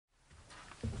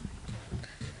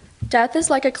Death is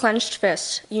like a clenched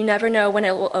fist. You never know when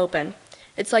it will open.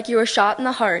 It's like you were shot in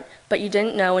the heart, but you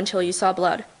didn't know until you saw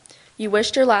blood. You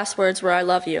wished your last words were I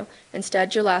love you.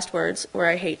 Instead, your last words were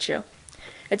I hate you.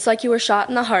 It's like you were shot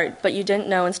in the heart, but you didn't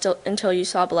know until you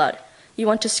saw blood. You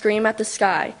want to scream at the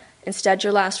sky. Instead,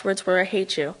 your last words were I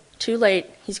hate you. Too late,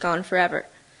 he's gone forever.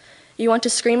 You want to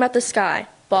scream at the sky.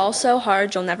 Bawl so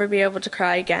hard you'll never be able to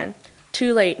cry again.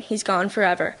 Too late, he's gone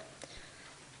forever.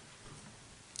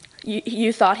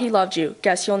 You thought he loved you.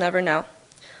 Guess you'll never know.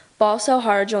 Bawl so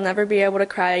hard you'll never be able to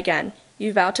cry again.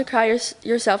 You vow to cry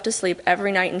yourself to sleep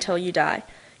every night until you die.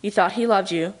 You thought he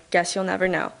loved you. Guess you'll never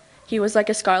know. He was like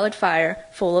a scarlet fire,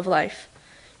 full of life.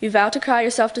 You vow to cry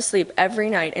yourself to sleep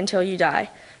every night until you die.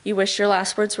 You wished your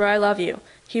last words were I love you.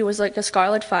 He was like a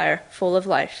scarlet fire, full of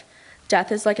life.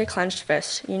 Death is like a clenched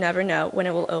fist. You never know when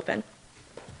it will open.